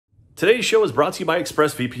Today's show is brought to you by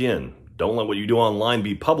ExpressVPN. Don't let what you do online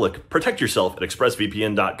be public. Protect yourself at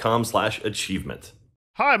expressvpn.com/achievement.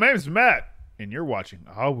 Hi, my name's Matt, and you're watching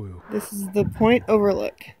AHWU. This is the Point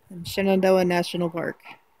Overlook in Shenandoah National Park,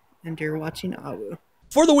 and you're watching AHWU.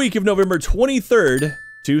 For the week of November 23rd,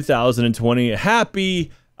 2020,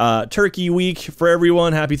 happy Turkey Week for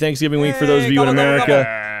everyone. Happy Thanksgiving week for those of you in America.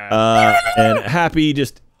 And happy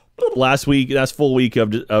just last week, that's full week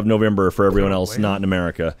of November for everyone else not in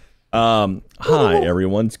America. Hi,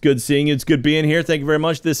 everyone. It's good seeing you. It's good being here. Thank you very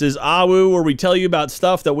much. This is AHWU, where we tell you about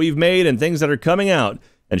stuff that we've made and things that are coming out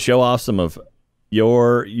and show off some of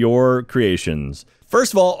your creations.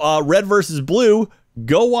 First of all, Red versus Blue.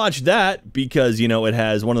 Go watch that because, you know, it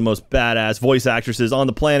has one of the most badass voice actresses on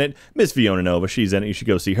the planet, Miss Fiona Nova. She's in it. You should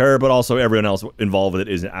go see her, but also everyone else involved with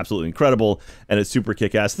it is absolutely incredible, and it's super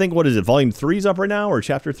kick-ass. I think, what is it, Volume 3's up right now, or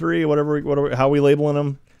Chapter 3, whatever, how are we labeling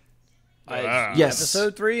them? Yes.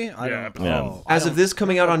 Episode 3? I don't know. As of this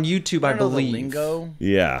coming out on YouTube, I believe. Lingo.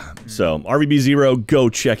 Yeah. So RVB 0, go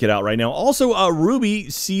check it out right now. Also, Ruby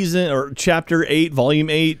season or Chapter 8, Volume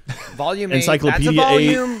 8, Volume 8. Encyclopedia That's a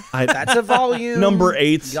volume. 8. That's a volume. Number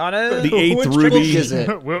 8. The 8th Which Ruby. book is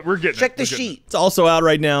it? We're getting Check it. the We're getting sheet. It's also out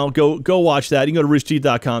right now. Go watch that. You can go to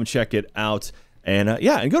roosterteeth.com, check it out. And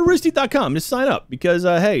yeah, and go to roosterteeth.com. Just sign up because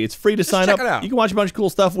hey, it's free to sign up. check it out. You can watch a bunch of cool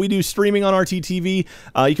stuff. We do streaming on RTTV.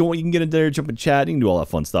 You can get in there, jump in chat. You can do all that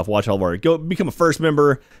fun stuff. Watch all of our become a first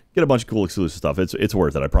member. Get a bunch of cool exclusive stuff. It's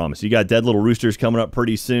worth it. I promise. You got Dead Little Roosters coming up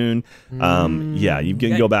pretty soon. Yeah, you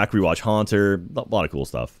can go back, rewatch Haunter. A lot of cool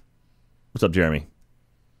stuff. What's up, Jeremy?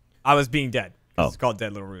 I was being dead. Oh. It's called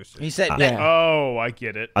Dead Little Rooster. He said, Yeah. Oh, I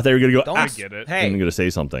get it. I thought you were gonna go. Don't I get it. Hey, I'm gonna say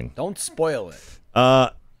something. don't spoil it.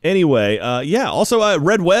 Anyway, yeah. Also,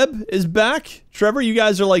 Red Web is back. Trevor, you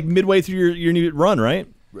guys are like midway through your new run, right?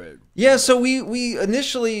 Yeah, so we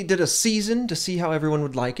initially did a season to see how everyone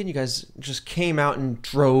would like it. You guys just came out in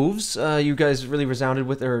droves. You guys really resonated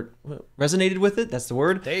with it. That's the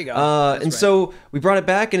word. There you go. And That's so we brought it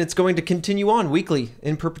back, and it's going to continue on weekly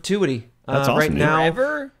in perpetuity. That's awesome, Right dude. now,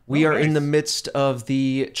 Forever? we are in nice. the midst of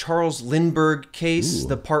the Charles Lindbergh case,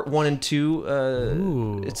 the part 1 and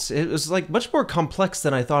 2. It was like much more complex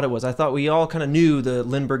than I thought it was. I thought we all kind of knew the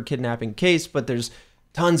Lindbergh kidnapping case, but there's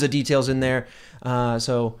tons of details in there.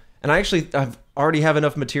 And I've already have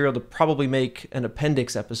enough material to probably make an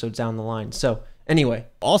appendix episode down the line. So anyway,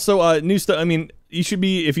 Also, new stuff. I mean, you should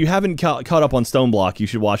be, if you haven't caught up on Stone Block, you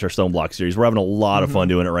should watch our Stone Block series. We're having a lot of fun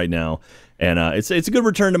doing it right now. And it's a good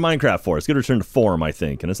return to Minecraft for us. Good return to form, I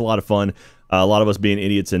think. And it's a lot of fun. A lot of us being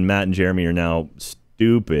idiots, and Matt and Jeremy are now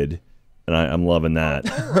stupid. And I'm loving that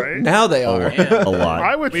Right? now they are. a lot.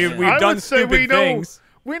 I would. We've I done would say stupid things.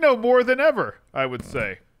 We know more than ever. I would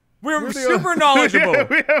say. We're super knowledgeable. Yeah,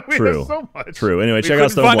 we True. have so much. True. Anyway, We check out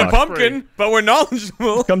couldn't find Stone a Block. pumpkin, but we're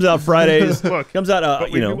knowledgeable. Comes out Fridays. Look, Comes out, but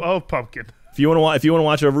we you do know, love pumpkin. if you want to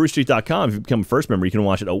watch it over roosterteeth.com, if you become a first member, you can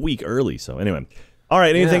watch it a week early. So anyway. All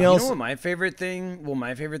right, anything Yeah. else? You know what my favorite thing? Well,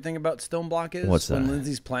 my favorite thing about Stone Block is What's when that?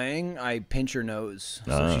 Lindsay's playing, I pinch her nose,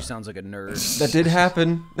 so she sounds like a nerd. That did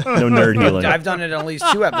happen. No nerd healing. I've done it at least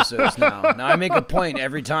 2 episodes now. Now I make a point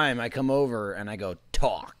every time I come over and I go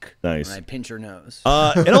talk. Nice. And I pinch her nose.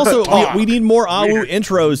 And also, we need more AHWU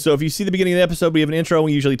intros. So if you see the beginning of the episode, we have an intro.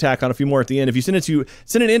 We usually tack on a few more at the end. If you send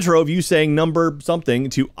an intro of you saying number something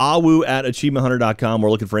to AHWU@achievementhunter.com.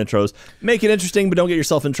 We're looking for intros. Make it interesting, but don't get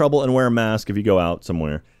yourself in trouble, and wear a mask if you go out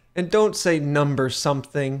somewhere. And don't say number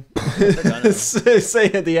something.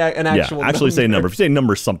 Say an actual Yeah, actually say number. If you say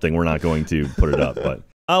number something, we're not going to put it up. But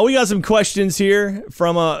we got some questions here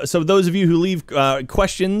from so those of you who leave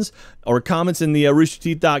questions or comments in the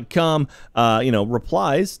roosterteeth.com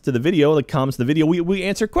replies to the video, the comments to the video, we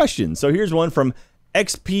answer questions. So here's one from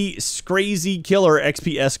XP Crazy Killer,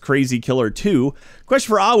 XPS Crazy Killer 2. Question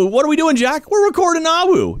for AHWU: what are we doing, Jack? We're recording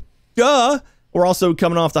AHWU. Duh. We're also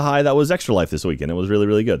coming off the high that was Extra Life this weekend. It was really,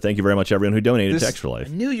 really good. Thank you very much, everyone who donated to Extra Life. I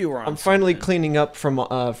knew you were on I'm finally something. cleaning up from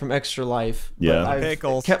Extra Life. but Yeah. I've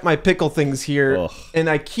Pickles. kept my pickle things here, Ugh. and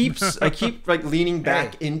I keep like leaning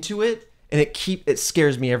back into it, and it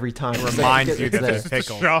scares me every time. Reminds you It's that there. there's It's a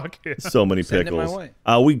pickles. shock. So many Send it my pickles. way.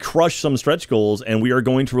 We crushed some stretch goals, and we are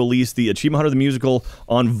going to release the Achievement Hunter the Musical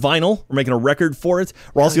on vinyl. We're making a record for it.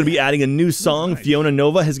 We're also going to be adding a new song. Fiona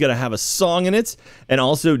Nova has got to have a song in it. And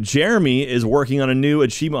also, Jeremy is working on a new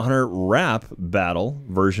Achievement Hunter rap battle,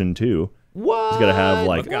 version 2. What? He's got to have,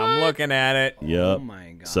 like, Look, I'm looking at it. yep. Oh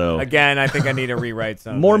my god. So, Again, I think I need to rewrite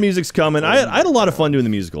something. more music's coming. I had a lot of fun doing the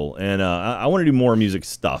musical, and I want to do more music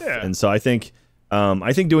stuff. Yeah. And so I think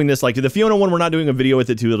doing this, like the Fiona one, we're not doing a video with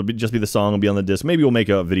it too. It'll just be the song. It'll be on the disc. Maybe we'll make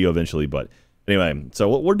a video eventually, but Anyway,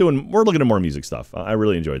 so we're looking at more music stuff. I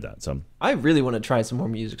really enjoyed that. So I really want to try some more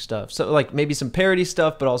music stuff. So like maybe some parody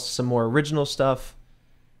stuff, but also some more original stuff.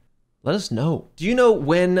 Let us know. Do you know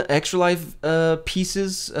when Extra Life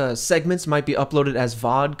pieces, segments might be uploaded as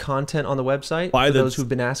VOD content on the website? For those who've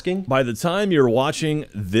been asking. By the time you're watching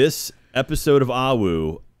this episode of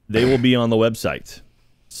AHWU, they will be on the website.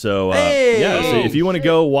 So yeah, so if you want to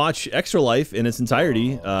go watch Extra Life in its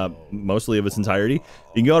entirety, mostly of its entirety, you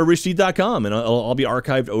can go to roosterteeth.com and I'll be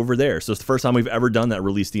archived over there. So it's the first time we've ever done that,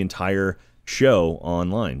 released the entire show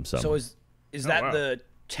online. So is that the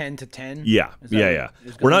 10 to 10? Yeah, yeah.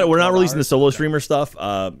 We're not releasing the solo streamer stuff.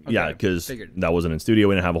 Yeah, because that wasn't in studio.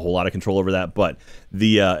 We didn't have a whole lot of control over that. But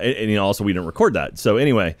the and also we didn't record that. So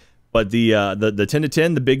anyway, but the 10 to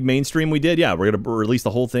 10, the big mainstream we did. Yeah, we're gonna release the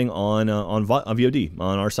whole thing on VOD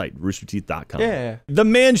on our site roosterteeth.com. Yeah. The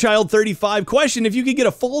Manchild 35 question: if you could get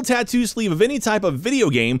a full tattoo sleeve of any type of video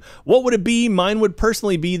game, what would it be? Mine would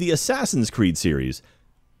personally be the Assassin's Creed series.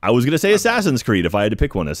 I was gonna say Assassin's Creed if I had to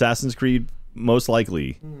pick one. Assassin's Creed. Most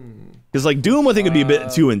likely, because like Doom, I think would be a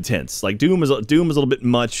bit too intense. Like Doom is a little bit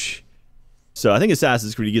much. So I think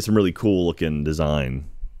Assassin's Creed, you get some really cool looking design.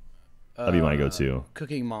 That'd be my go-to.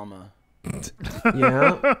 Cooking Mama.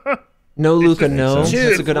 Yeah. No Luca, no.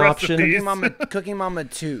 That's a good option. Cooking Mama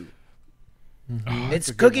 2.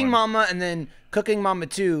 It's Cooking Mama and then Cooking Mama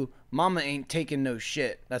 2. Mama ain't taking no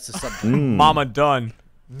shit. That's the subtitle. Mama done.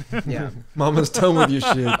 Yeah. Mama's done with your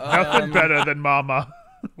shit. Nothing better than Mama.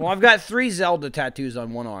 Well, I've got 3 Zelda tattoos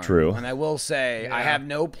on one arm. True. And I will say, I have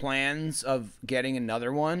no plans of getting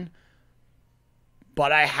another one,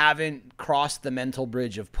 but I haven't crossed the mental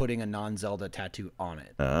bridge of putting a non-Zelda tattoo on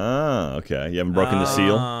it. Ah, okay. You haven't broken the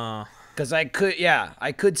seal? Because I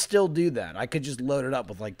could still do that. I could just load it up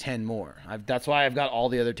with like 10 more. That's why I've got all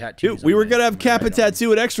the other tattoos. Dude, we were gonna have Kappa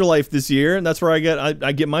tattoo at Extra Life this year, and that's where I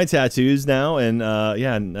get my tattoos now. And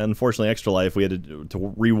yeah, and unfortunately, Extra Life we had to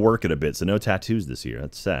rework it a bit, so no tattoos this year.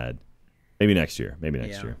 That's sad. Maybe next year. Maybe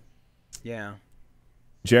next year. Yeah.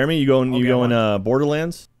 Jeremy, you going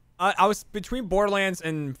Borderlands? I was between Borderlands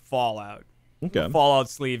and Fallout. Okay. The Fallout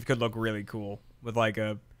sleeve could look really cool with like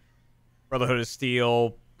a Brotherhood of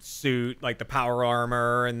Steel suit, like the power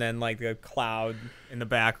armor, and then like the cloud in the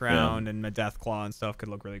background, and the death claw and stuff could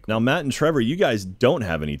look really cool. Now, Matt and Trevor, you guys don't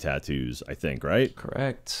have any tattoos, I think, right?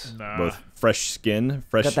 Correct. Nah. Both fresh skin,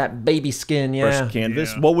 fresh. Got that baby skin, yeah. Fresh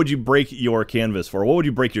canvas. Yeah. What would you break your canvas for? What would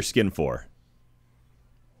you break your skin for?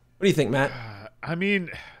 What do you think, Matt? I mean,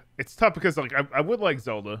 it's tough because like I would like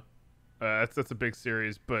Zelda. That's a big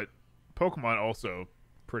series, but Pokemon also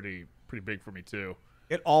pretty big for me too.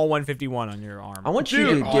 Get all 151 on your arm. I want Dude,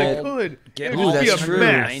 you to Get It all would be a that's true.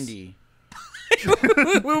 mess. 90.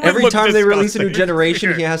 every time they release a new disgusting.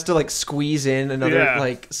 generation, he has to like squeeze in another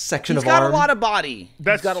like section He's of got arm. a lot of body.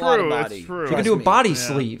 That's He's got true. a lot of That's body. true. You could Trust do a me. body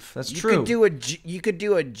sleeve. That's true. You could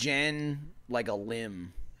do a gen like a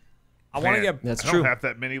limb. I want to Man, get That's I true. don't have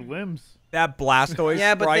that many limbs. that Blastoise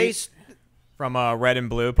Yeah, but sprite from Red and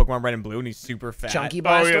Blue, Pokemon Red and Blue, and he's super fat. chunky Oh,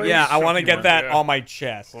 yeah, Blastoise. Yeah, I want to Chunky get one, that yeah. on my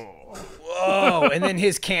chest. Whoa, and then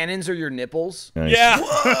his cannons are your nipples. Nice. Yeah.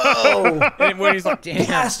 Oh, And when he's like, damn.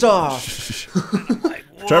 Blast off.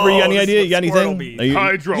 Trevor, you got any this idea? is You got what Squirtle anything? be. Are you-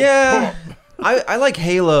 Hydro. Yeah. Pump. I like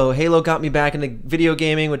Halo. Halo got me back into video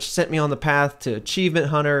gaming, which sent me on the path to Achievement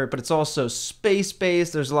Hunter, but it's also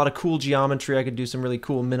space-based. There's a lot of cool geometry. I could do some really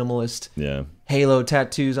cool minimalist yeah. Halo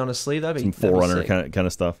tattoos on a sleeve. That'd be Some Forerunner kind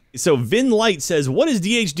of stuff. So Vin Light says, what is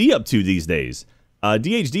DHD up to these days?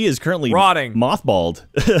 DHD is currently Rotting. mothballed.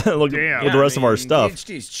 Look Damn. with the rest of our stuff.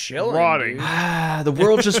 PhD's chilling. Rotting. Dude. The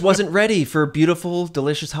world just wasn't ready for beautiful,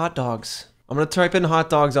 delicious hot dogs. I'm going to type in hot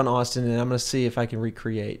dogs on Austin, and I'm going to see if I can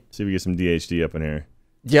recreate. See if we get some DHD up in here.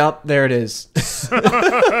 Yep, there it is. Takes like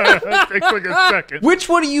a second. Which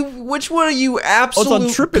one of you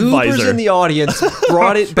absolute TripAdvisor. goobers in the audience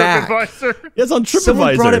brought it back? TripAdvisor. Yeah, it's on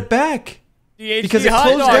Someone brought TripAdvisor. it back. DHD Because it hot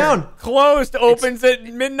closed dog down. Closed, opens at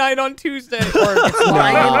midnight on Tuesday.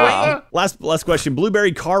 Last question.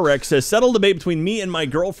 Blueberry Car Wreck says, settle debate between me and my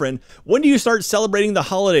girlfriend. When do you start celebrating the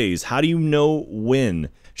holidays? How do you know when?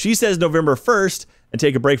 She says November 1st and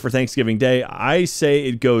take a break for Thanksgiving Day. I say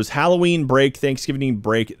it goes Halloween break, Thanksgiving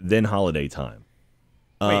break, then holiday time.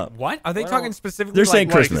 Wait, what? Are they talking specifically? They're saying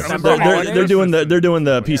like Christmas. December They're doing holidays?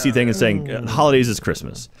 the PC thing and saying holidays is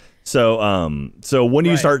Christmas. So so when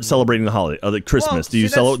do you start celebrating the holiday? The Christmas? Well, do you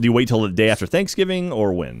see, that's- do you wait till the day after Thanksgiving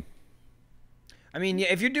or when? I mean, yeah,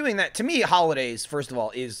 if you're doing that, to me, holidays, first of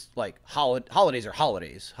all, is like holidays are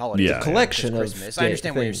holidays. Holidays Yeah. are Collection of Christmas. I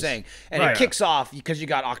understand what you're things. saying, and Right. it kicks off because you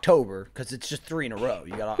got October because it's just 3 in a row.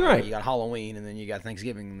 You got Right. you got Halloween, and then you got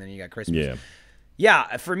Thanksgiving, and then you got Christmas. Yeah.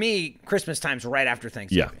 Yeah, for me, Christmas time's right after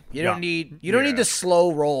Thanksgiving. You don't need to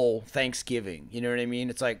slow roll Thanksgiving. You know what I mean?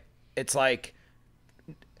 It's like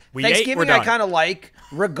Thanksgiving I kind of like,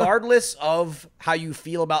 regardless of how you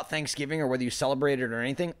feel about Thanksgiving or whether you celebrate it or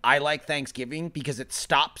anything. I like Thanksgiving because it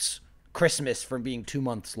stops Christmas from being 2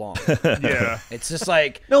 months long. Yeah. It's just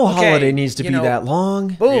like No holiday needs to be that long.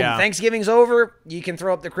 Boom, Yeah. Thanksgiving's over. You can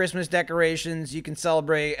throw up the Christmas decorations, you can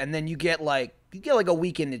celebrate, and then you get like a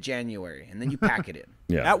week into January, and then you pack it in.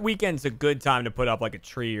 Yeah. That weekend's a good time to put up like a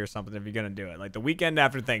tree or something if you're gonna do it. Like the weekend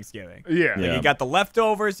after Thanksgiving. Yeah. Like, you got the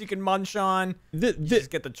leftovers you can munch on. Just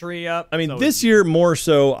get the tree up. I mean, So this year more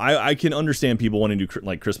so, I can understand people wanting to do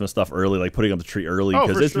like Christmas stuff early, like putting up the tree early, Oh,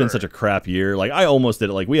 because for it's been sure. such a crap year. Like I almost did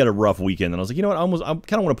it. Like we had a rough weekend, and I was like, you know what, I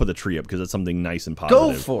kind of want to put the tree up because it's something nice and positive.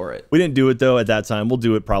 Go for it. We didn't do it though at that time. We'll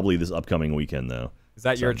do it probably this upcoming weekend though. Is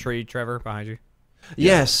that your tree, Trevor, behind you?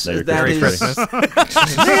 Yes, Merry that Christmas. is.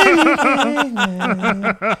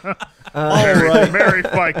 Merry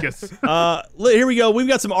Ficus. Here we go. We've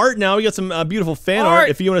got some art now. We got some beautiful fan art.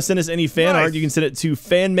 If you want to send us any fan art, you can send it to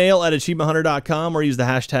fanmail@achievementhunter.com or use the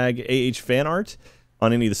hashtag AHFanart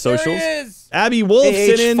on any of the socials. There it is. Abby Wolf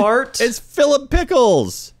sent in. fart? It's Phillip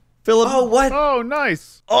Pickles. Phillip. Oh, what? Oh,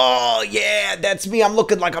 nice. Oh, yeah, that's me. I'm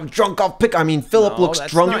looking like I'm drunk off pickle. I mean, Philip No, looks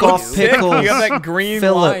that's drunk not off you. pickles. You got that green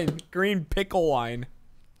Phillip. line, green pickle line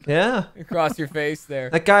Yeah. across your face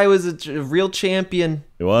there. That guy was a real champion.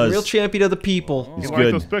 It was. A real champion of the people. You It's like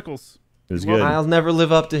good. those pickles. It was good. I'll never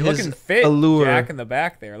live up to his Looking fit, allure. Jack in the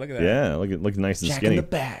back there. Look at that. Yeah, looking nice and Jack skinny. in the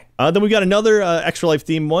back. Then we got another Extra Life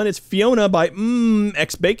themed one. It's Fiona by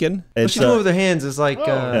X Bacon. What It's she's doing with her hands is like.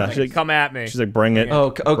 yeah, she's like, Come at me. she's like, bring it.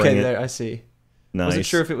 Oh, okay, Bring it. there. I see. Nice. Wasn't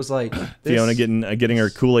sure if it was like this. Fiona getting her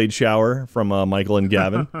Kool-Aid shower from Michael and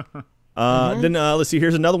Gavin. Then let's see.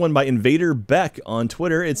 Here's another one by Invader Beck on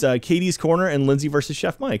Twitter. It's Katie's Corner and Lindsay versus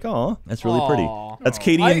Chef Mike. Aw, that's really pretty. Aw. That's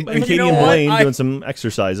Katie I- and you Katie know and what? Blaine I- doing some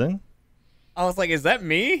exercising. I was like, is that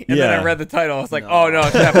me? And Yeah. then I read the title. I was like, oh no,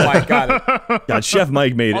 Chef Mike got it. God, Chef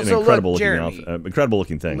Mike made Also, an look, incredible looking Jeremy, incredible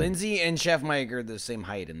looking thing. Lindsay and Chef Mike are the same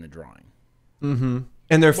height in the drawing.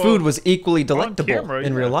 And their food was equally delectable camera,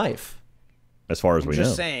 in yeah. real life. As far as we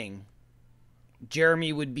Just know. saying,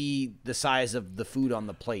 Jeremy would be the size of the food on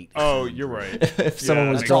the plate. Oh, you're right. If someone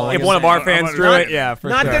was makes drawing. If his- one of our I'm fans under- drew it, yeah, for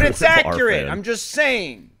Not sure. that it's Our accurate. fan. I'm just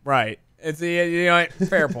saying. Right. It's you know what?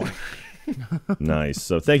 Fair point. Nice.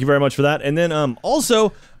 So thank you very much for that. And then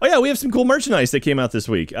also, oh yeah, we have some cool merchandise that came out this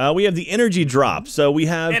week. We have the energy drop. So we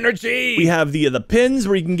have Energy. We have the pins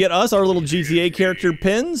where you can get us our little GTA character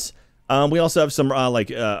pins. We also have some like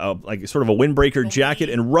sort of a windbreaker jacket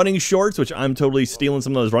and running shorts, which I'm totally stealing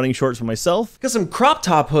some of those running shorts for myself. Got some crop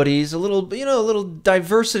top hoodies, a little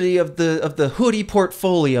diversity of the hoodie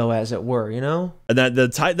portfolio, as it were. And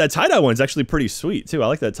that tie dye one's actually pretty sweet too. I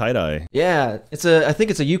like that tie dye. Yeah, I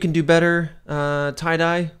think it's a you can do better tie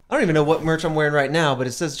dye. I don't even know what merch I'm wearing right now, but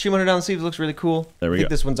it says Achievement Hunter down the sleeves. Looks really cool. There we I think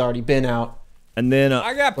go. this one's already been out. And then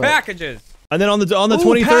I got packages. And then on the Ooh,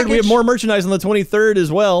 23rd, we have package. more merchandise on the 23rd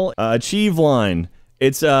as well. Achieve line.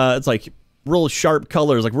 It's like real sharp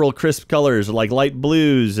colors, like real crisp colors, like light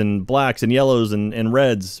blues and blacks and yellows and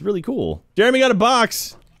reds. Really cool. Jeremy got a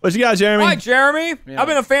box. What you got, Jeremy? Hi, Jeremy. I've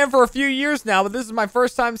been a fan for a few years now, but this is my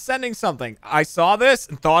first time sending something. I saw this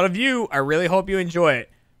and thought of you. I really hope you enjoy it.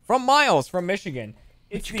 From Miles from Michigan.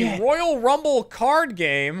 It's the Royal Rumble card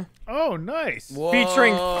game Oh, nice.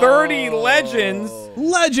 featuring 30 legends.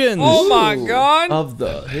 Legends. Oh my god. Of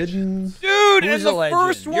the hidden. Dude, Who's and the a legend?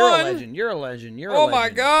 first You're a one. legend. You're a legend. You're a Oh legend. my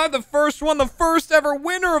god, the first one, the first ever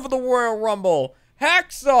winner of the Royal Rumble.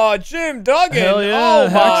 Hacksaw Jim Duggan. Hell yeah, oh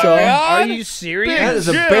my Hacksaw. god. Are you serious? That is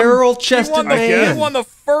a Jim. barrel-chested He man. won the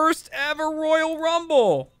first ever Royal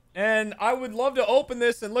Rumble. And I would love to open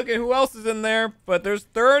this and look at who else is in there, but there's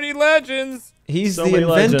 30 legends. He's So the many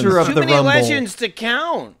inventor legends. of Too the many Rumble. legends to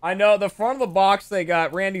count. I know the front of the box, they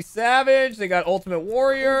got Randy Savage, they got Ultimate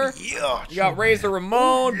Warrior, you got Razor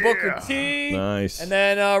Ramon, Booker T, Nice. and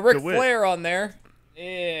then Ric DeWitt. Flair on there.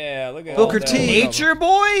 Yeah, look at Booker all that. T. Nature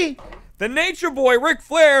Boy? The Nature Boy, Ric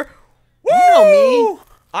Flair. Woo! You know me.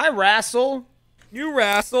 I wrestle. You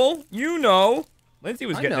wrestle. You know. Lindsay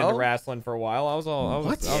was I getting know. into wrestling for a while. I was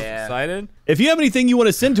Yeah. excited. If you have anything you want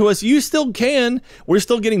to send to us, you still can. We're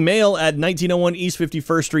still getting mail at 1901 East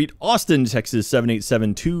 51st Street, Austin, Texas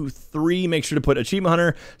 78723. Make sure to put Achievement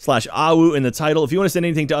Hunter /AHWU in the title. If you want to send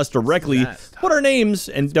anything to us directly, put our names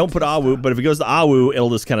and don't put AHWU. But if it goes to AHWU, it'll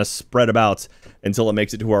just kind of spread about until it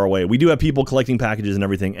makes it to our way. We do have people collecting packages and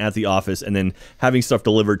everything at the office and then having stuff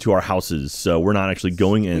delivered to our houses. So we're not actually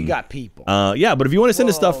going in. We got people. Yeah, but if you want to send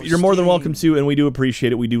us Whoa, stuff, you're more than Steve. welcome to, and we do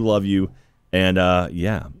appreciate it. We do love you. And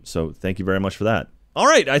yeah, so thank you very much for that. All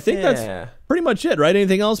right, I think Yeah. that's pretty much it, right?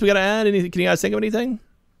 Anything else we got to add? Anything? Can you guys think of anything?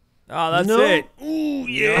 Oh, that's No. it. I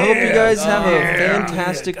hope you guys have a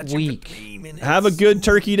fantastic week. Have a good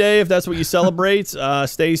turkey day if that's what you celebrate.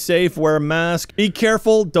 Stay safe, wear a mask. Be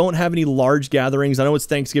careful. Don't have any large gatherings. I know it's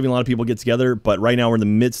Thanksgiving. A lot of people get together, but right now we're in the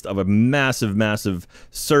midst of a massive, massive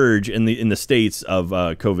surge in the states of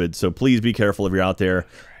COVID. So please be careful if you're out there.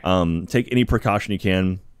 Take any precaution you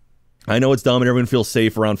can. I know it's dumb and everyone feels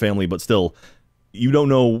safe around family, but still, you don't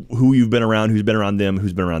know who you've been around, who's been around them,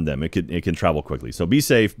 who's been around them. It can travel quickly. So be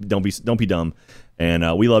safe. Don't be dumb.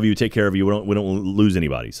 And we love you. Take care of you. We don't lose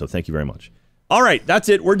anybody. So thank you very much. All right, that's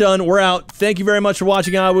it. We're done. We're out. Thank you very much for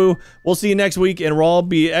watching AHWU. We'll see you next week, and we'll all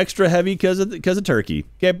be extra heavy because of turkey.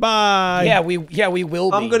 Okay, bye. Yeah, we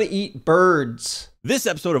will be. I'm gonna eat birds. This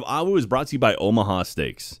episode of AHWU is brought to you by Omaha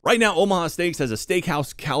Steaks. Right now, Omaha Steaks has a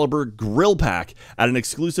steakhouse caliber grill pack at an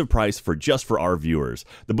exclusive price just for our viewers.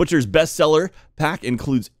 The Butcher's bestseller pack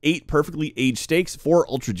includes 8 perfectly aged steaks, 4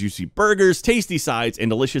 ultra juicy burgers, tasty sides, and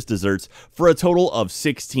delicious desserts for a total of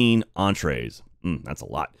 16 entrees. That's a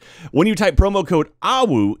lot. When you type promo code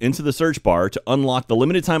AHWU into the search bar to unlock the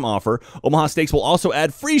limited time offer, Omaha Steaks will also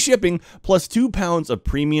add free shipping plus 2 pounds of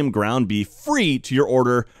premium ground beef free to your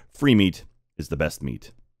order. Free meat is the best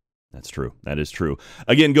meat. That's true. That is true.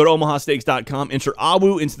 Again, go to omahasteaks.com, enter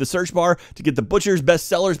AHWU into the search bar to get the Butcher's Best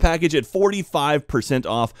Sellers package at 45%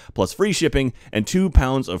 off, plus free shipping and 2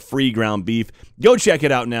 pounds of free ground beef. Go check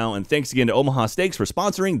it out now, and thanks again to Omaha Steaks for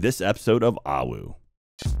sponsoring this episode of AHWU.